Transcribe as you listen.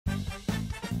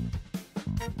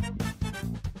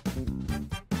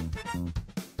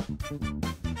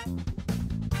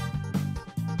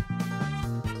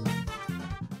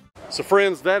So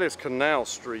friends, that is Canal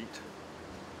Street,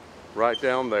 right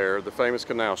down there, the famous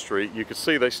Canal Street. You can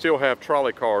see they still have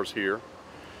trolley cars here.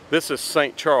 This is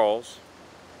St. Charles.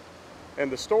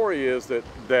 And the story is that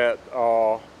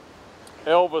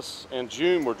Elvis and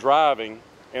June were driving,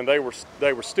 and they were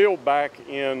still back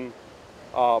in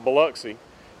Biloxi,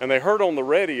 and they heard on the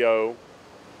radio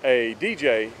a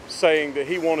DJ saying that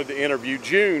he wanted to interview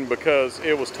June because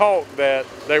it was talk that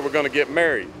they were going to get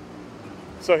married.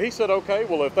 So he said, okay,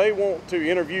 well, if they want to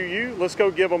interview you, let's go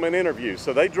give them an interview.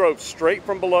 So they drove straight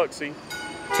from Biloxi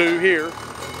to here,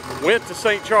 went to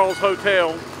St. Charles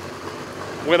Hotel,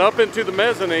 went up into the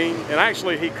mezzanine, and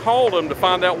actually he called them to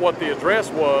find out what the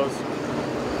address was,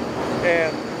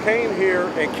 and came here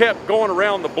and kept going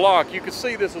around the block. You could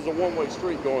see this is a one-way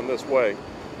street going this way.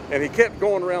 And he kept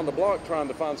going around the block trying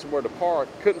to find somewhere to park,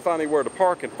 couldn't find anywhere to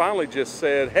park, and finally just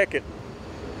said, heck it,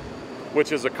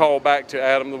 which is a call back to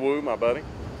Adam the Woo, my buddy,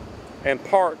 and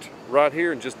parked right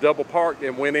here and just double parked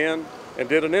and went in and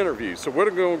did an interview. So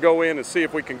we're going to go in and see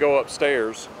if we can go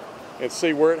upstairs and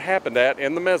see where it happened at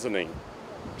in the mezzanine.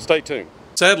 Stay tuned.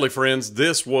 Sadly, friends,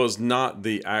 this was not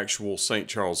the actual St.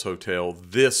 Charles Hotel.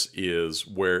 This is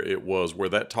where it was, where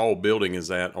that tall building is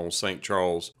at on St.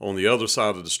 Charles. On the other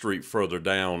side of the street further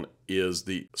down is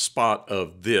the spot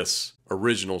of this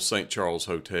original St. Charles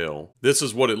Hotel. This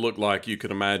is what it looked like. You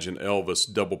can imagine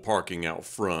Elvis double parking out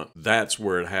front. That's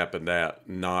where it happened at,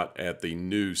 not at the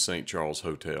new St. Charles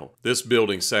Hotel. This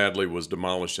building sadly was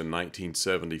demolished in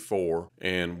 1974,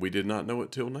 and we did not know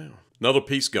it till now. Another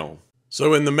piece gone.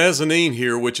 So in the mezzanine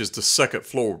here, which is the second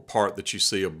floor part that you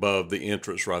see above the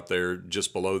entrance right there,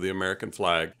 just below the American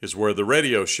flag, is where the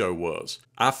radio show was.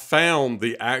 I found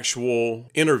the actual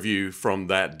interview from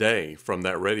that day, from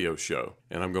that radio show,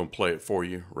 and I'm going to play it for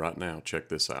you right now. Check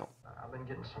this out. I've been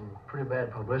getting some pretty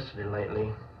bad publicity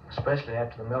lately, especially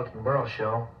after the Milton Berle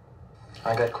show.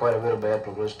 I got quite a bit of bad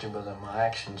publicity with my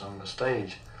actions on the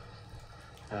stage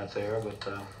out there, but...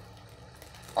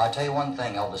 I'll tell you one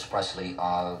thing, Elvis Presley.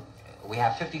 We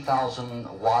have 50,000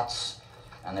 watts,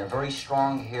 and they're very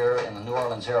strong here in the New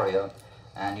Orleans area,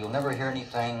 and you'll never hear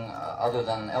anything other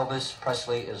than Elvis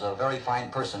Presley is a very fine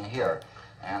person here.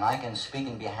 And I can speak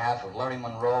in behalf of Larry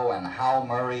Monroe and Hal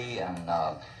Murray and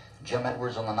Jim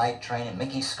Edwards on the Night Train and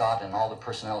Mickey Scott and all the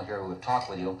personnel here who have talked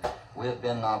with you. We have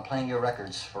been playing your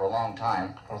records for a long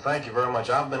time. Well, thank you very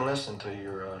much. I've been listening to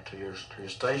your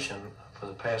station for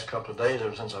the past couple of days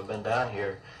ever since I've been down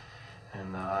here.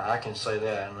 And I can say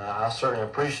that, and I certainly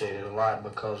appreciate it a lot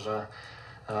because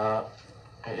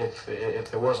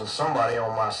if there wasn't somebody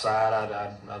on my side,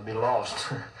 I'd be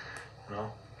lost, you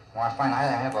know. Well, I find I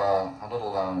have a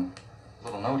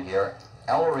little note here.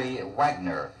 Ellery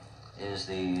Wagner is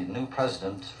the new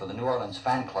president for the New Orleans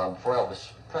fan club for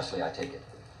Elvis Presley, I take it.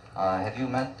 Have you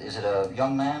met, is it a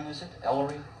young man, is it,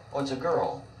 Ellery? Oh, it's a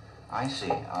girl. I see.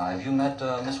 Have you met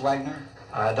Miss Wagner?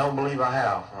 I don't believe I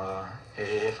have.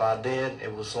 If I did,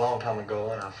 it was a long time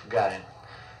ago, and I forgot it.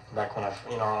 Back when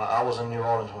I was in New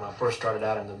Orleans when I first started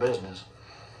out in the business.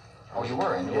 Oh, you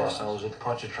were in New Orleans? Yes, I was at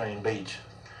Pontchartrain Beach,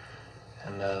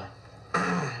 and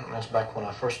that's back when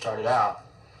I first started out.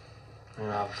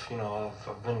 And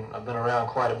I've been around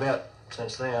quite a bit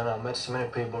since then. I've met so many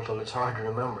people till it's hard to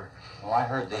remember. Well, I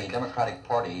heard the Democratic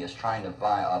Party is trying to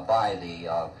buy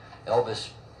the Elvis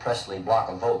Presley block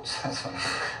of votes.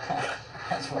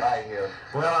 That's what I hear.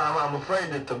 Well, I'm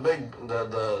afraid that the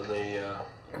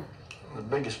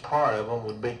biggest part of them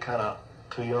would be kind of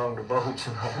too young to vote,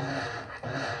 you know.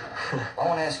 I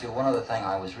want to ask you one other thing.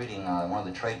 I was reading one of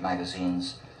the trade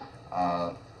magazines.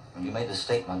 When you made the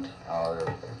statement,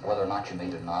 whether or not you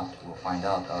made it or not, we'll find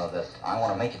out, that I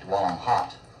want to make it while I'm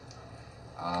hot.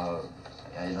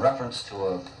 In reference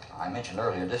to I mentioned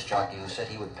earlier, a disc jockey who said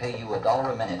he would pay you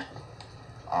 $1 a minute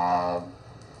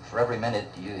for every minute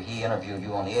he interviewed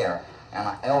you on the air. And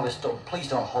Elvis, please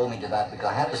don't hold me to that because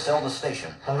I had to sell the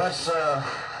station. Well, that's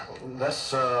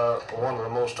one of the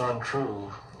most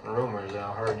untrue rumors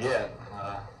I've heard yet.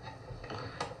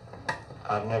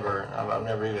 I've never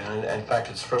even, in fact,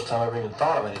 it's the first time I've ever even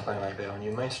thought of anything like that when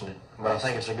you mentioned it. But I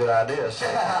think it's a good idea, so.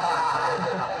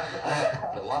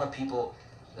 A lot of people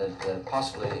that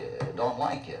possibly don't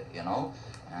like you, you know.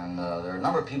 And there are a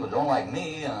number of people who don't like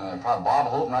me, probably Bob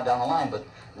Hope right down the line, but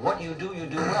what you do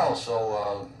well,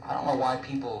 so I don't know why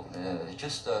people, it's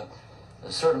just a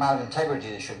certain amount of integrity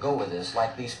that should go with this,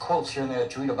 like these quotes here and there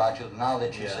that you read about you, now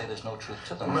that you say there's no truth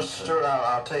to them. Well, Mr. Stewart,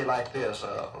 I'll tell you like this,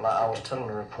 I was telling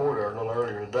a reporter a little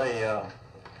earlier today,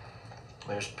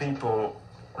 there's people,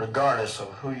 regardless of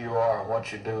who you are or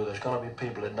what you do, there's going to be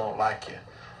people that don't like you.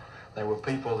 There were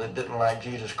people that didn't like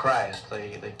Jesus Christ.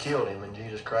 They killed him, and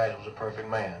Jesus Christ was a perfect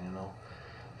man, you know.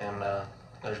 And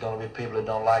there's going to be people that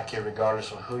don't like you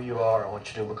regardless of who you are and what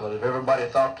you do, because if everybody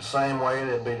thought the same way,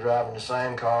 they'd be driving the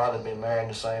same car, they'd be marrying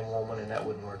the same woman, and that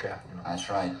wouldn't work out. You know? That's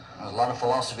right. There's a lot of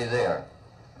philosophy there.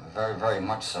 Very, very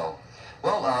much so.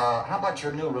 Well, how about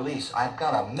your new release? I've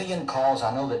got 1 million calls.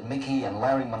 I know that Mickey and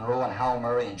Larry Monroe and Hal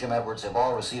Murray and Jim Edwards have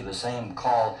all received the same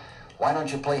call. Why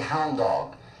don't you play Hound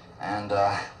Dog? And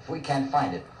we can't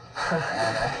find it.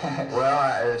 And,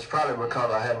 well, it's probably because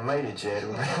I hadn't made it yet.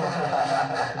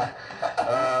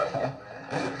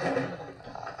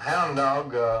 Hound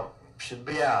Dog should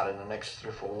be out in the next 3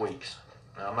 or 4 weeks.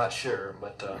 Now, I'm not sure,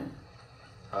 but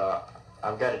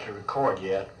I've got it to record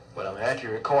yet. But I mean, after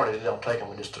you record it, it don't take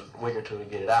them just a week or two to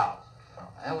get it out.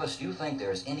 Elvis, do you think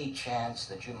there's any chance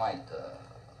that you might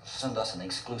send us an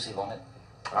exclusive on it?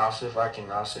 I'll see if I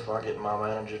can. I'll see if I get my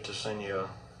manager to send you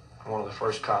one of the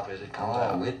first copies that comes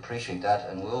out. Oh, we'd appreciate that,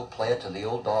 and we'll play it to the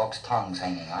old dog's tongues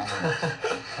hanging. I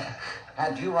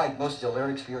mean, do you write most of the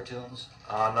lyrics for your tunes?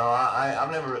 No,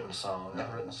 I've never written a song.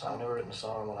 Never written a song? I've never written a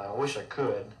song. Well, I wish I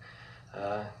could.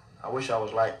 I wish I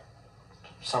was like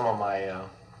some of my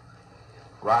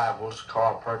rivals,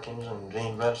 Carl Perkins and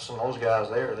Gene Vincent. Those guys,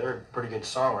 they're pretty good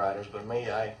songwriters. But me,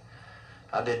 I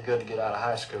did good to get out of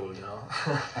high school, you know.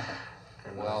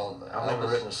 And, well, I've never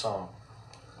written a song.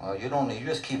 Well, you don't need. You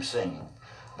just keep singing.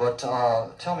 But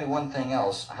tell me one thing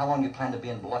else. How long do you plan to be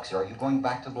in Biloxi? Are you going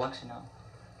back to Biloxi now?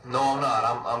 No, I'm not.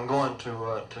 I'm going to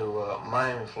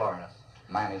Miami, Florida.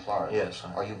 Miami, Florida. Yes.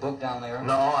 Are you booked down there?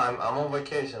 No, I'm on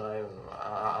vacation.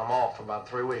 I'm off for about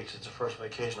 3 weeks. It's the first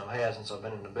vacation I've had since I've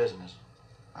been in the business.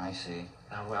 I see.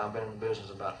 I've been in the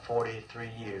business about 43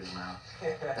 years now.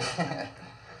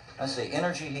 Let's see.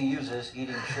 Energy he uses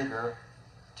eating sugar.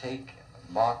 Take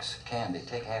box candy.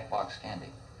 Take half box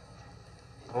candy.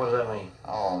 What does that mean?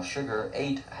 Oh, sugar.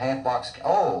 8 half box.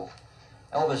 Oh,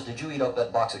 Elvis, did you eat up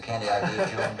that box of candy I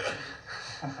gave you?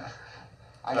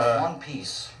 I got 1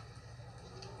 piece.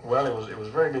 Well, it was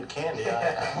very good candy.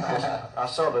 I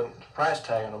saw the price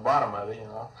tag on the bottom of it, you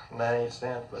know, 98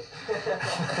 cents, but...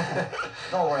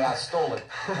 Don't worry, I stole it.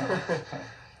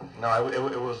 No,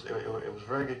 it was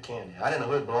very good candy. I didn't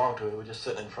know who it belonged to. It was just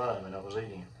sitting in front of me and I was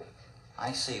eating it.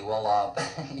 I see. Well,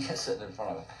 you're sitting in front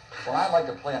of it. Well, I'd like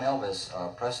to play an Elvis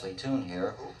Presley tune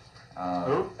here.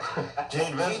 Who?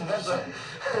 Gene Vincent? This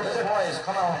boy is,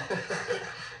 come on.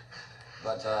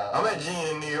 But, I met Gene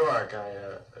in New York.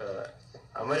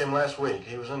 I met him last week.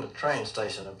 He was in the train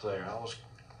station up there. I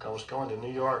was going to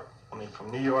New York, from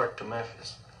New York to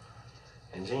Memphis.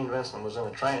 And Gene Vincent was in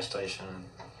the train station. And,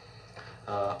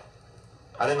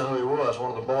 I didn't know who he was. One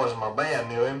of the boys in my band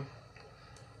knew him.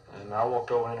 And I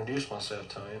walked over and introduced myself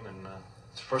to him. And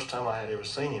it's the first time I had ever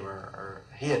seen him. Or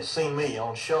he had seen me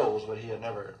on shows, but he had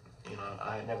never,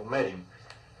 I had never met him.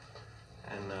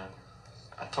 And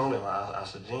I told him, I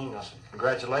said, Gene,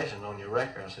 congratulations on your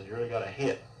record. I said, you really got a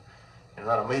hit. And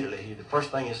right immediately, the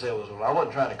first thing he said was, well, I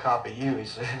wasn't trying to copy you, he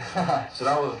said. He said,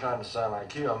 I wasn't trying to sound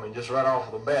like you. Just right off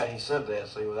of the bat, he said that,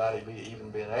 see, without even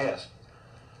being asked.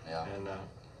 Yeah. And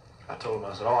I told him,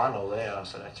 I said, oh, I know that. I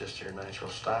said, that's just your natural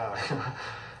style.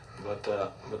 But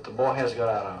the boy has got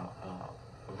out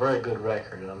a very good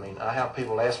record. And I have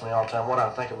people ask me all the time what I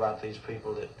think about these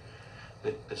people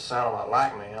that sound a lot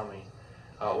like me.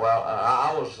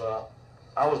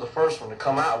 I was the first one to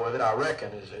come out with it, I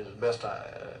reckon, is best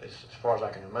as far as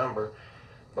I can remember.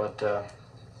 But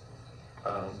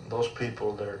those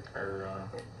people that are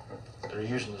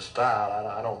using the style,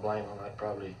 I don't blame them. I'd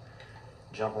probably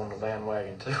jump on the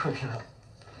bandwagon too,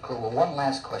 Cool. Well, one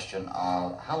last question.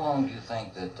 How long do you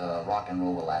think that rock and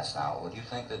roll will last now? Would you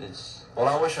think that it's... Well,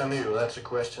 I wish I knew. That's a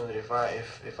question that if I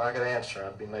could answer,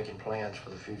 I'd be making plans for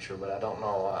the future, but I don't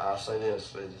know. I'll say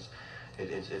this.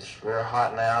 It's very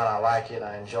hot now, and I like it.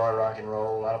 I enjoy rock and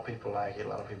roll. A lot of people like it. A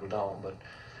lot of people don't. But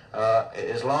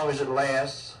as long as it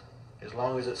lasts, as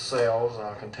long as it sells,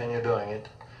 I'll continue doing it,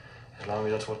 as long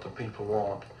as that's what the people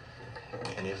want.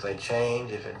 And if they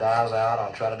change, if it dies out,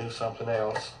 I'll try to do something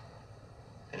else.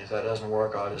 And if that doesn't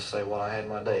work, I'll just say, well, I had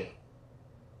my day.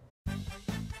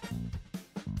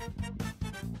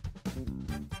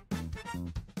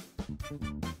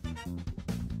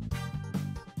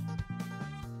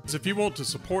 If you want to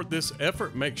support this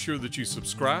effort, make sure that you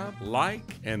subscribe,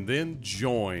 like, and then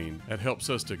join. That helps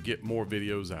us to get more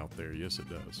videos out there. Yes, it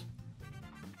does.